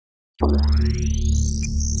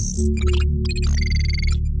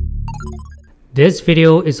This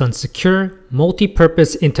video is on secure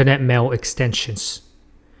multi-purpose internet mail extensions.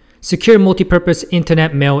 Secure multi-purpose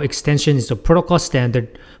internet mail extension is a protocol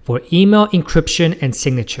standard for email encryption and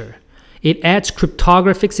signature. It adds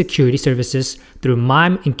cryptographic security services through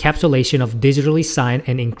MIME encapsulation of digitally signed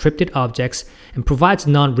and encrypted objects and provides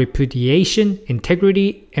non-repudiation,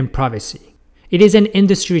 integrity, and privacy. It is an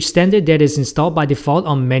industry standard that is installed by default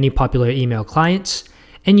on many popular email clients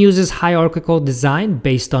and uses hierarchical design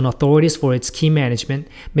based on authorities for its key management,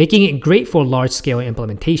 making it great for large-scale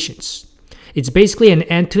implementations. It's basically an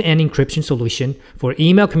end-to-end encryption solution for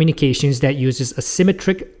email communications that uses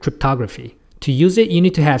asymmetric cryptography. To use it, you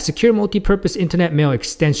need to have Secure Multipurpose Internet Mail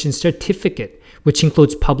Extension Certificate, which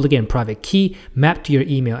includes public and private key mapped to your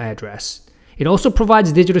email address. It also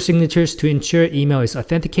provides digital signatures to ensure email is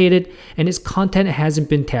authenticated and its content hasn't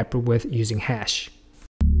been tampered with using hash.